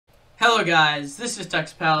Hello guys, this is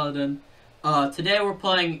Tux Paladin. Today we're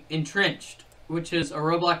playing Entrenched, which is a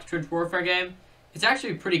Roblox trench warfare game. It's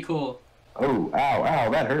actually pretty cool. Oh, ow, ow,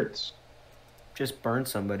 that hurts. Just burned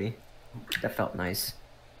somebody. That felt nice.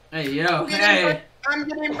 Hey, yo, hey. I'm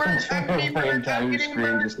getting burnt. I'm getting burnt. I'm getting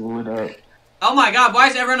burnt. Just lit up. Oh my god, why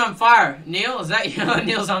is everyone on fire? Neil, is that you?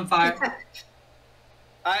 Neil's on fire.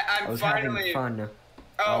 I'm finally. Having fun.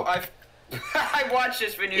 Oh, I watched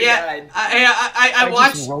this when you Yeah, died. I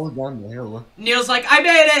watched. Just rolled down the hill. Neil's like, I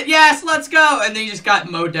made it, yes, let's go! And then he just got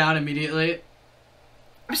mowed down immediately.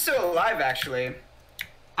 I'm still alive, actually.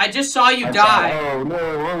 I just saw you die. Oh no,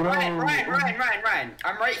 oh no. Ryan.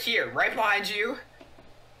 I'm right here, right behind you.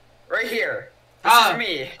 Right here. This is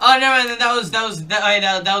me. Oh no, that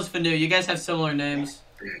was Fanu. You guys have similar names.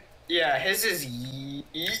 Yeah, his is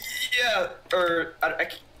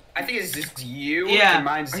I think it's just you. Yeah. And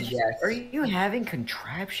mine's yes. Are you having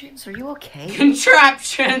contraptions? Are you okay?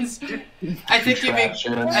 Contraptions. I think you mean.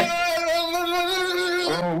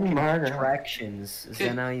 Oh my god. Contractions. Is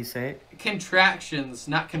that how you say it? Contractions,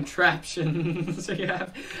 not contraptions. Yeah.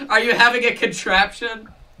 Are you having a contraption?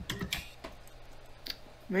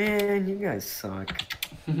 Man, you guys suck.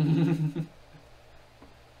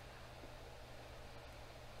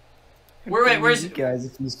 Where's you guys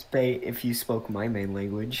if you spoke my main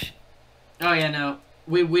language? Oh yeah, no.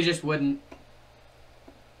 We just wouldn't.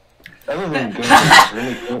 Other than games,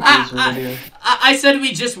 really can't use video. I said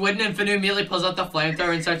we just wouldn't, and Fanu immediately pulls out the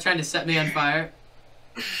flamethrower and starts trying to set me on fire.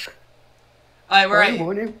 Alright, we're right.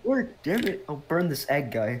 Won't it work? Damn it! I'll burn this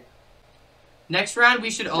egg guy. Next round,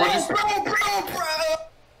 we should all just. Bro.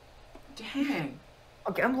 Dang.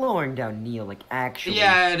 Okay, I'm lowering down Neil, like, actually.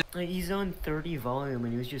 Yeah. Like, he's on 30 volume,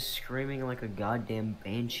 and he was just screaming like a goddamn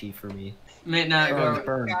banshee for me. May not go.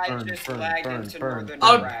 Burn.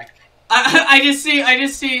 Oh, I just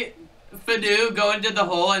see Fanu go into the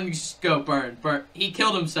hole and just go burn. He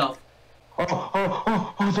killed himself.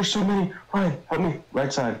 Oh, there's so many. Ryan, help me.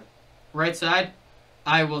 Right side. Right side.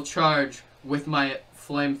 I will charge with my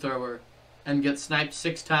flamethrower and get sniped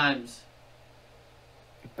 6 times.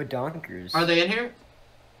 Badonkers. Are they in here?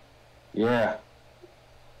 Yeah.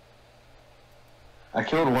 I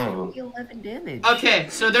killed one of them. 11 damage. Okay,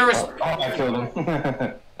 so there was. Oh, I killed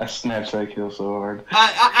him. I snatched that kill so hard.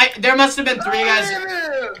 There must have been 3 guys.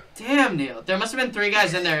 Damn, Neil. There must have been 3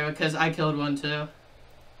 guys in there because I killed one too.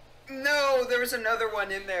 No, there was another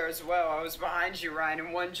one in there as well. I was behind you, Ryan,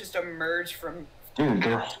 and one just emerged from. Dude,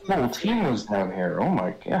 their whole team was down here. Oh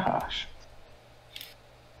my gosh.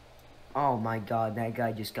 Oh my god, that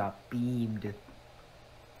guy just got beamed.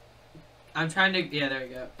 I'm trying to. Yeah, there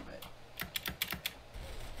you go. Wait.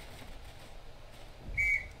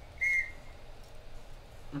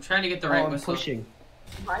 I'm trying to get the right whistle. I'm pushing.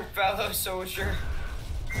 My fellow soldier.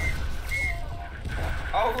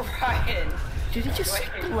 Oh, Ryan. Did it just let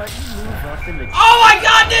you move up in the... Oh my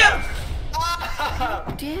god,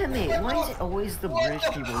 Neil! Damn it! Why is it always the British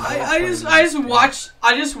people? I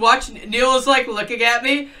just watched Neil was like looking at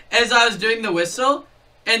me as I was doing the whistle,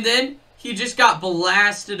 and then he just got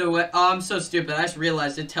blasted away. Oh, I'm so stupid. I just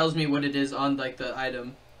realized it tells me what it is on like the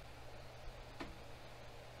item.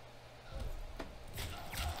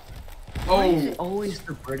 Why is it always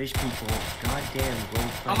the British people? Goddamn.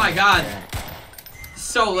 Oh my god.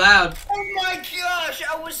 So loud. Oh my gosh,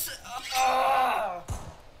 I was. I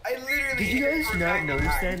literally. Did you guys not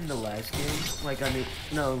notice that in the last game? Like, I mean,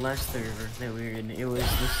 no, last server that we were in, it was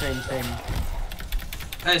the same thing.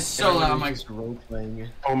 That is so loud.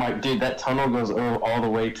 Oh my, dude, that tunnel goes all the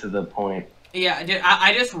way to the point. Yeah, dude,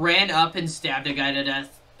 I just ran up and stabbed a guy to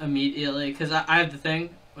death immediately because I have the thing.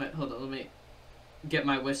 Wait, hold on, let me get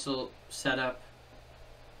my whistle set up.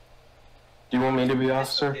 Do you want me to be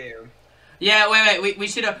officer? Yeah, wait, we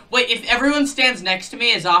should wait, if everyone stands next to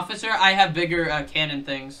me as officer, I have bigger cannon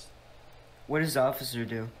things. What does officer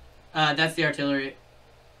do? That's the artillery.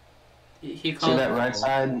 He called. See that right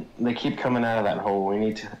side? They keep coming out of that hole. We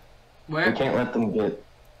need to. Where? We can't let them get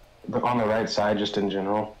on the right side, just in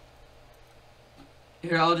general.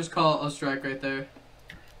 Here, I'll strike right there.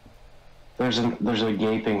 There's a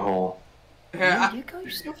gaping hole. Here, you call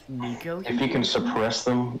yourself Nico? If you can suppress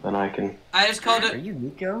them, then I can. I just called it. Are you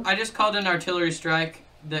Nico? I just called an artillery strike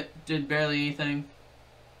that did barely anything.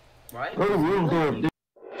 What? Oh, real good.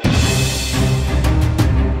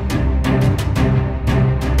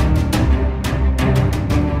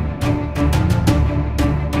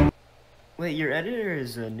 Wait, your editor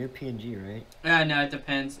is a new PNG, right? Yeah, no, it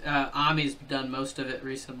depends. Ami's done most of it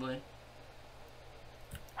recently.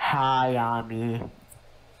 Hi, Ami.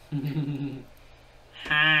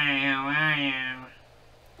 Hi, how are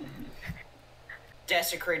you?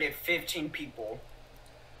 Desecrated 15 people.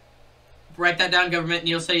 Write that down, government.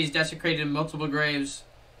 Neil said he's desecrated multiple graves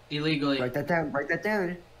illegally. Write that down. Write that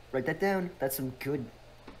down. Write that down. That's some good.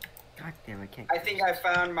 God damn, I can't. I think I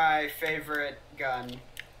found my favorite gun.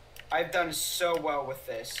 I've done so well with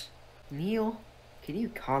this. Neil, can you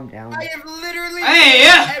calm down? I am literally Hey,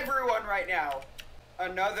 yeah. everyone right now.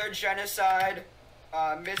 Another genocide.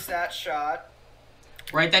 Missed that shot.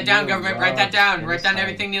 Write that down, Neil government. Write that loves down. Write down genocide.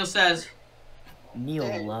 everything Neil says.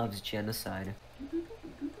 Neil loves genocide.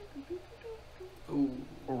 Ooh.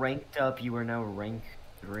 Ranked up, you are now rank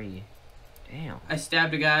 3. Damn. I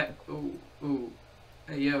stabbed a guy. Ooh, ooh.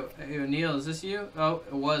 Hey, yo, Neil, is this you? Oh,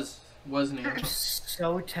 it was Neil. I'm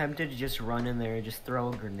so tempted to just run in there and just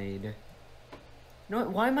throw a grenade. No,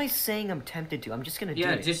 why am I saying I'm tempted to? I'm just gonna do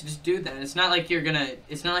Yeah, it. just do that. It's not like you're gonna.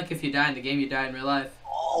 It's not like if you die in the game, you die in real life.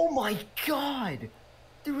 Oh my god!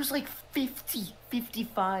 There was like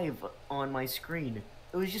 55 on my screen.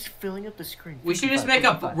 It was just filling up the screen. We should just 55, make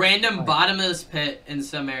a 55, random 55. bottomless pit in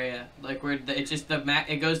some area, like where it's just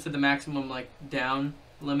it goes to the maximum like down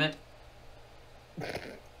limit.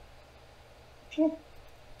 You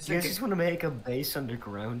guys just want to make a base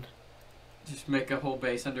underground? Just make a whole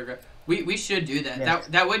base underground. We should do that. Yes.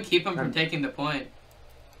 That would keep them from taking the point.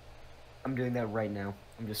 I'm doing that right now.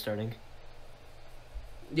 I'm just starting.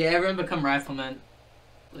 Yeah, everyone become riflemen.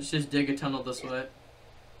 Let's just dig a tunnel this way.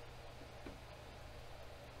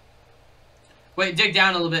 Wait, dig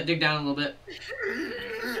down a little bit. Dig down a little bit.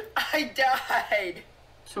 I died.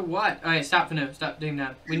 So what? Alright, stop for now. Stop digging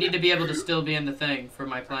down. We need to be able to still be in the thing for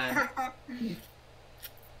my plan.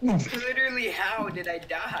 Literally, how did I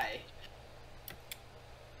die?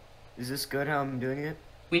 Is this good how I'm doing it?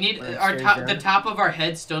 We need Let's our stay top. down. The top of our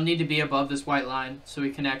heads still need to be above this white line, so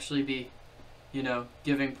we can actually be, you know,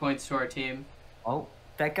 giving points to our team. Oh,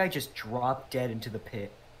 that guy just dropped dead into the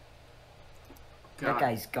pit. God. That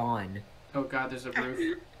guy's gone. Oh God, there's a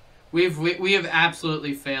roof. We have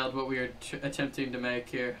absolutely failed what we were attempting to make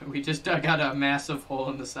here. We just dug out a massive hole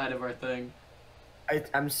in the side of our thing.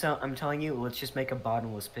 I'm telling you, let's just make a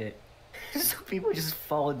bottomless pit. So people just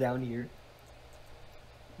fall down here.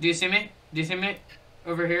 Do you see me? Do you see me?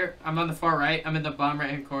 Over here. I'm on the far right. I'm in the bottom right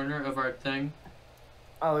hand corner of our thing.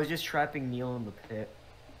 Oh, I was just trapping Neil in the pit.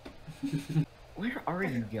 Where are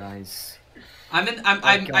you guys?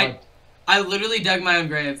 I literally dug my own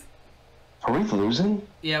grave. Are we losing?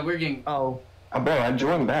 Yeah, we're getting. Oh, Oh, bro, I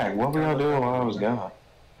joined back. What were y'all doing while I was gone?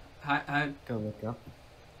 Hi. go look up.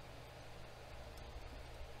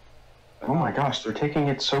 Oh my gosh, they're taking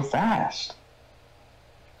it so fast.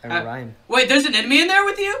 Hey, Uh, Ryan. Wait, there's an enemy in there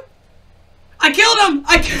with you? I killed him!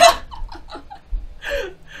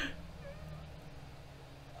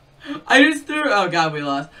 I just threw. Oh God, we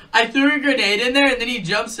lost. I threw a grenade in there, and then he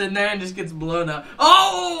jumps in there and just gets blown up.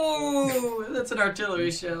 Oh, that's an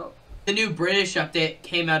artillery shell. The new British update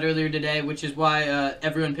came out earlier today, which is why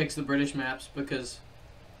everyone picks the British maps because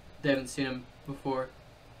they haven't seen them before.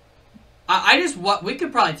 We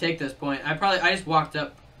could probably take this point. I just walked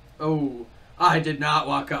up. Oh, I did not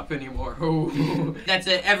walk up anymore. Oh, that's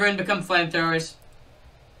it. Everyone become flamethrowers.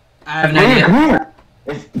 I have an idea. Come here!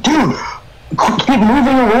 Dude! Keep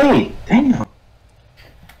moving away! Damn!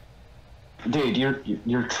 Dude,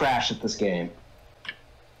 you're trash at this game.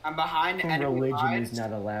 I'm behind enemy Religion lines. is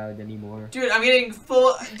not allowed anymore. Dude, I'm getting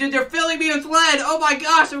full. Dude, they're filling me with lead. Oh my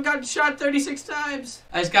gosh, I've gotten shot 36 times.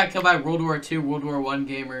 I just got killed by World War II, World War I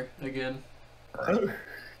gamer again.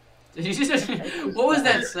 Did you just? What was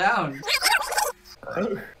that sound? I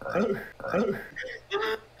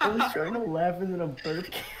was trying to laugh and then a bird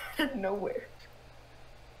came out of nowhere.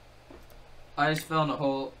 I just fell in a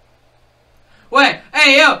hole. Wait,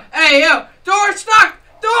 hey yo, door stuck.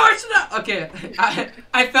 Okay,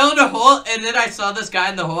 I fell in a hole and then I saw this guy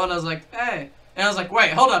in the hole and I was like, hey, and I was like,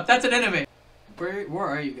 wait, hold up, that's an enemy. Where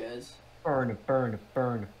are you guys? Burn, burn,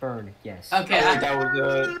 burn, burn. Yes. Okay. That was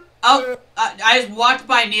good. Oh, I just walked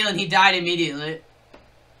by Neil and he died immediately.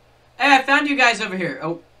 Hey, I found you guys over here.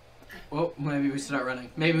 Oh, maybe we start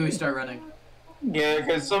running. Yeah,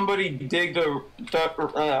 because somebody dug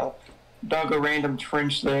a random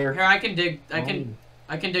trench there. Here, I can dig. I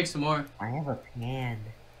can dig some more. I have a pan.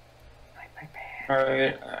 My pan.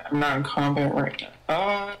 Alright, I'm not in combat right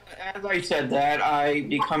now. As I said that, I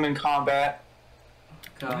become in combat.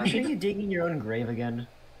 Why are Gosh. you digging your own grave again?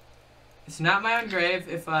 It's not my own grave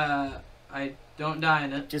if I don't die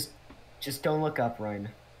in it. Just don't look up, Ryan.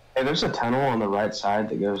 Hey, there's a tunnel on the right side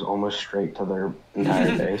that goes almost straight to their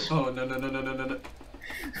entire base. Oh no.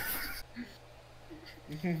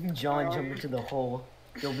 John, jump into the hole.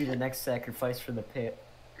 You'll be the next sacrifice for the pit.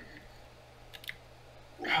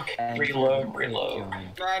 Okay, And reload.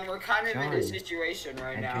 John. Ryan, we're kind of in a John. situation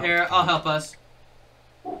right now. Here, I'll help us.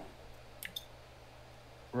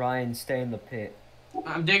 Ryan, stay in the pit.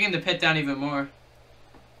 I'm digging the pit down even more.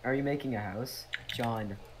 Are you making a house?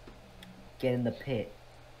 John, get in the pit.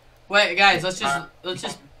 Wait, guys, let's Get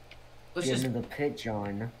just. into the pit,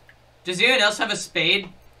 John. Does anyone else have a spade?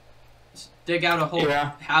 Let's dig out a whole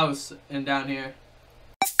Yeah. house and down here.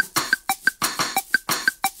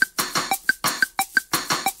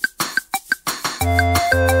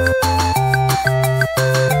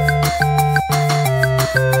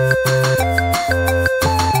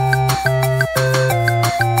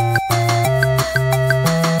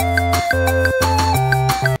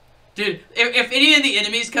 Dude, if any of the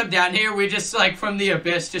enemies come down here, we just, like, from the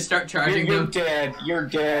abyss, just start charging You're them. dead. You're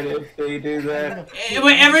dead if they do that.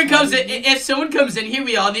 When everyone comes in, if someone comes in here,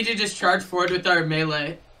 we all need to just charge forward with our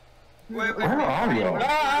melee. Wait, Where are you?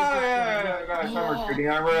 Guys, I'm retreating.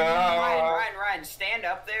 Ryan, stand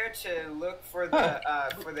up there to look for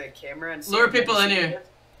the camera and see Lure how people in menacing here. it is.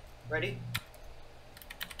 Ready?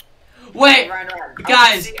 Wait, Ryan,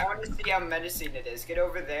 guys. I want to see how menacing it is. Get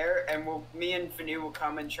over there, and me and Fanu will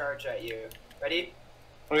come and charge at you. Ready?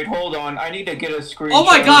 Wait, hold on. I need to get a screenshot. Oh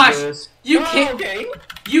my gosh! Of this. You Oh, can't. okay.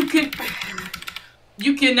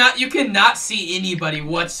 You cannot see anybody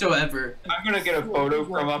whatsoever. I'm gonna get a photo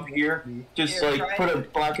from up here. Just Here, like try put it. a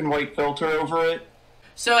black and white filter over it.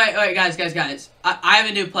 So wait, guys. I have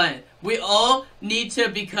a new plan. We all need to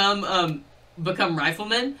become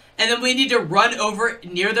riflemen, and then we need to run over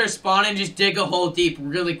near their spawn and just dig a hole deep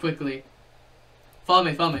really quickly. Follow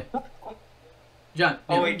me. John.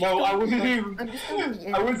 Oh wait, no, I wasn't even. I'm just gonna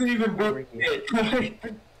be I wasn't even over moving here.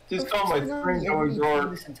 it. Just saw my screen going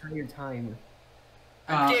dark. This entire time.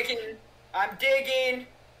 I'm digging. I'm digging.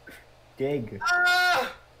 Dig.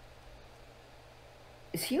 Ah!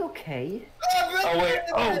 Is he okay? Oh wait,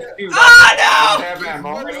 oh dude. Ah, I don't have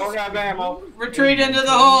ammo. I don't have ammo. Retreat into the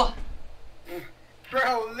hole.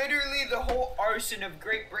 Bro, literally the whole arson of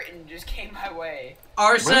Great Britain just came my way. Where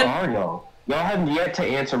Arson. are y'all? Y'all haven't yet to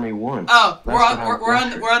answer me once. Oh, That's what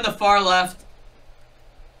I'm we're on the far left.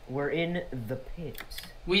 We're in the pit.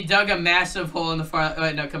 We dug a massive hole in the far.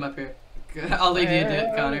 Wait, no, come up here. I'll leave you to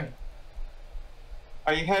it, Connor.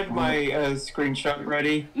 I had my screenshot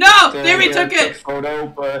ready. No, to they get retook a it. photo,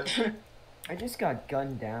 but I just got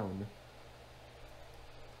gunned down.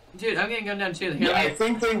 Dude, I'm getting gunned down too. Here, yeah, I let me-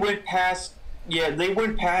 think they went past. Yeah, they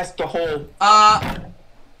went past the whole.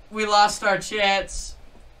 We lost our chance.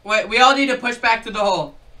 Wait, we all need to push back to the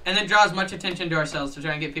hole, and then draw as much attention to ourselves to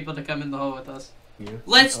try and get people to come in the hole with us.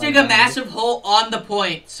 Let's dig a massive hole on the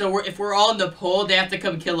point. So if we're all in the hole, they have to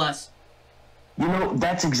come kill us. You know,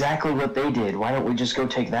 that's exactly what they did. Why don't we just go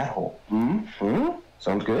take that hole?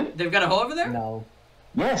 Sounds good? They've got a hole over there? No.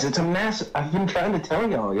 Yes, it's a massive. I've been trying to tell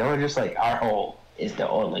y'all. Y'all are just like, our hole is the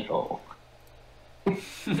only hole.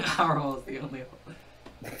 Our hole is the only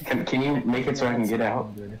hole. Can you make it so I can get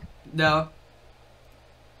out? No.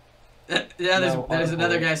 Yeah, No, there's our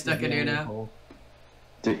another hole guy is stuck the in here only now. hole.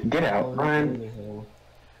 Get out, Oh, Ryan. the only hole.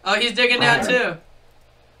 Oh, he's digging down too.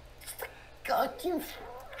 God, you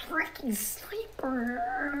freaking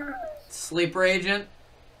sleeper! Sleeper agent.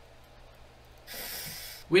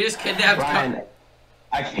 We just kidnapped. Ryan,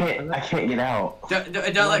 I can't get out. Don't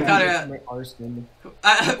let Connor out. My arson.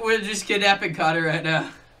 We're just kidnapping Connor right now.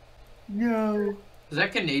 No. Is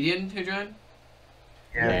that Canadian who joined?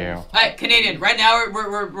 Yeah. Alright, Canadian. Right now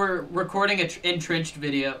we're recording a entrenched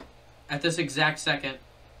video, at this exact second.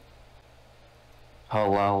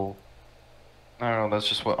 Hello. I don't know, that's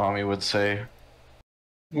just what Ami would say.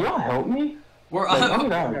 Y'all help me? We're Like, I'm on.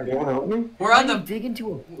 down. Y'all help me? We're on the. Dig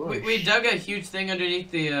into a bush. We dug a huge thing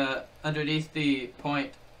underneath the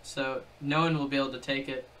point, so no one will be able to take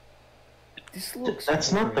it. This looks.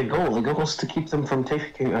 That's not the goal. The goal is to keep them from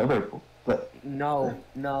taking other. But No,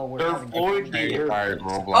 we're They're having void different- here. Tired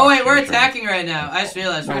Roblox Oh wait, we're user. attacking right now. I just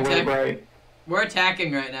realized No, right. we're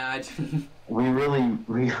attacking right now. we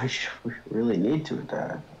really need to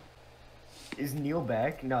attack. Is Neil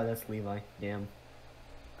back? No, that's Levi. Damn.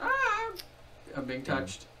 I'm being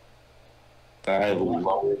touched. I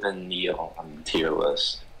lower than Neil on the tier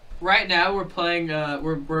list. Right now we're playing.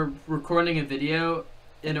 We're recording a video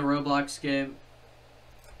in a Roblox game.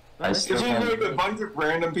 I It still seems like a have. bunch of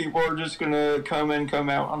random people are just gonna come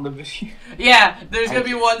out on the video. Yeah, there's gonna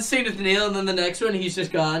be one scene with Neil, and then the next one he's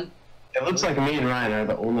just gone. It looks like me and Ryan are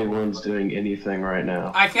the only ones doing anything right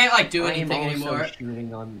now. I can't like do I am anything also anymore.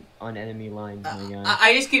 shooting on enemy lines, my guy.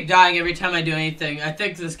 I just keep dying every time I do anything. I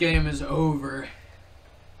think this game is over.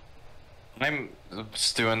 I'm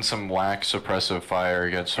just doing some whack suppressive fire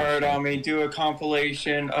against Alright, Ami, do a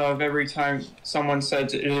compilation of every time someone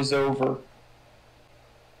says it is over.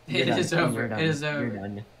 It is over. It is You're over.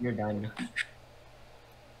 done. You're done.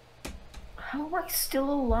 How am I still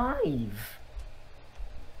alive?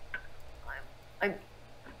 I'm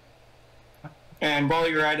And while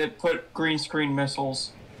you're at it, put green screen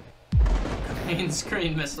missiles. Green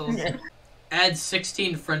screen missiles. Add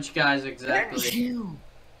 16 French guys exactly. you.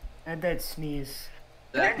 And that sneeze.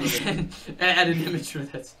 Exactly. Add an image for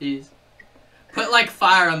that sneeze. Put like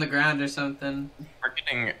fire on the ground or something. We're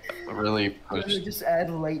getting really pushed. Just add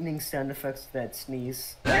lightning sound effects to that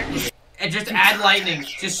sneeze. And just add lightning.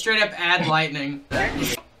 Just straight up add lightning.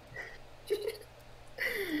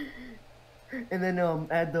 And then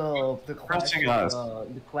add the clash. Suppressing us.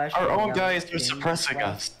 The clash. Our own Royale guys are thing. suppressing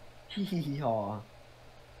us. Hee-hee-haw.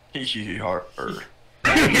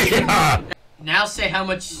 Now say how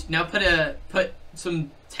much. Now put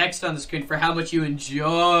some text on the screen for how much you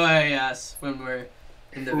enjoy us when we're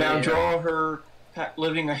in the Now video. draw her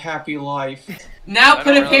living a happy life. Now I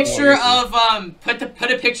put a don't really picture want of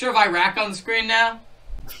put a picture of Iraq on the screen now.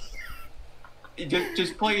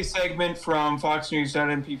 Just play a segment from Fox News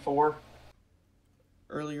MP4.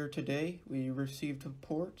 Earlier today, we received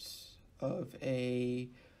reports of a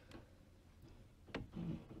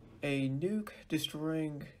nuke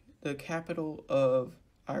destroying the capital of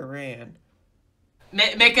Iran.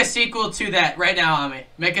 Make a sequel to that right now, Ami.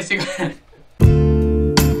 Make a sequel.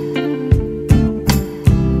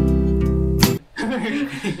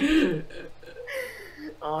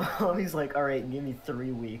 Oh, he's like, all right, give me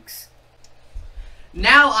 3 weeks.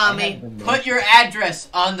 Now, I Ami, have them, though. put your address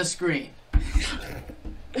on the screen.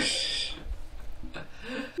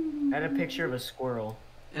 Add a picture of a squirrel.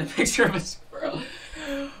 And a picture of a squirrel.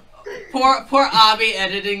 Poor Ami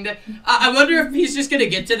editing the. I wonder if he's just gonna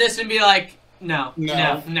get to this and be like, no. You're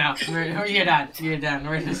done. You're done.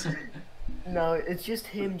 We're just. No, it's just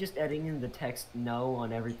him just editing the text no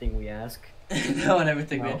on everything we ask. No, and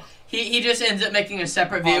everything. No. He just ends up making a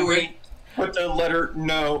separate video where. Put the letter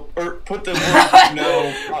no, or put the word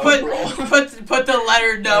no. Put the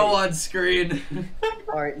letter no on screen.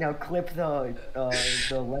 All right, now clip the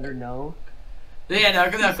letter no. Yeah, no,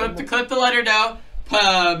 clip the letter no.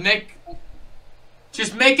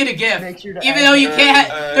 Just make it a GIF. Make sure to Even add though you the- can't,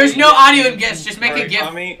 there's no audio in GIFs. Just make a GIF.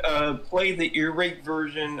 Tommy, play the ear-rape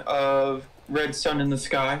version of Red Sun in the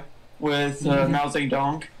Sky with Mao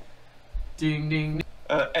Zedong. Ding ding.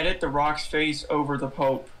 Edit the Rock's face over the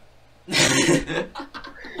Pope. and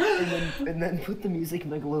then put the music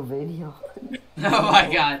Megalovania on. Oh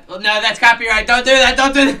my God! Well, no, that's copyright. Don't do that.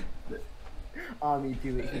 Don't do that. Ami,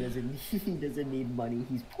 do it. He doesn't need money.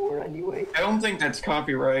 He's poor anyway. I don't think that's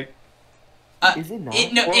copyright. Is it not?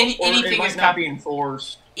 No, Or anything it might is not be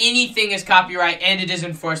enforced. anything is copyright, and it is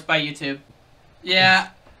enforced by YouTube. Yeah,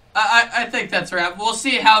 I think that's right. We'll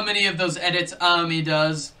see how many of those edits Ami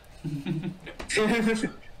does.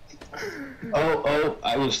 Oh,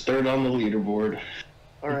 I was third on the leaderboard.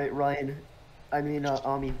 All right, Ryan. I mean,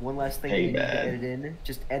 Ami. One last thing Hey, you need to man. edit in.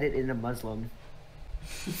 Just edit in a Muslim.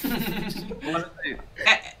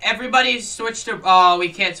 Everybody switch to. Oh, we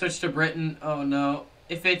can't switch to Britain. Oh no.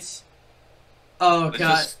 If it's. Oh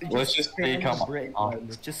God. Let's just spam become the Britain button.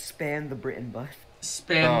 Just spam the Britain button.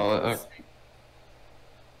 Spam. Oh,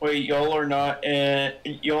 Wait, y'all are not.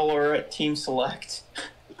 Y'all are at Team Select.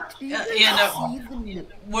 Yeah, no.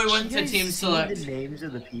 We went to Team Select. The names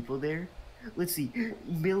of the people there. Let's see.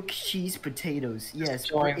 Milk, cheese, potatoes. Yes,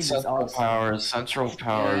 join Britain is Central awesome. Powers. Central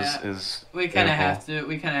Powers Yeah. is. We kind of beautiful. have to.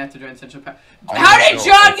 We kind of have to join Central Power. I How don't did know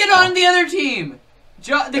John if get it's on the other team?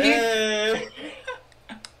 John, the game.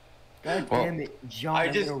 God Well, damn it, John. I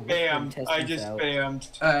I'm just gonna rip your spammed. I intestines just out.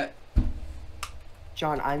 spammed.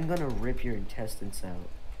 John, I'm gonna rip your intestines out.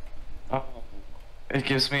 Oh, it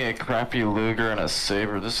gives me a crappy Luger and a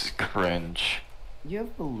saber. This is cringe. You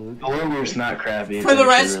have beluga. The Luger's not crappy. It's For the actually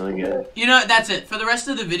rest- really good. You know, that's it. For the rest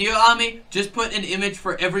of the video, Ami, just put an image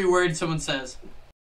for every word someone says.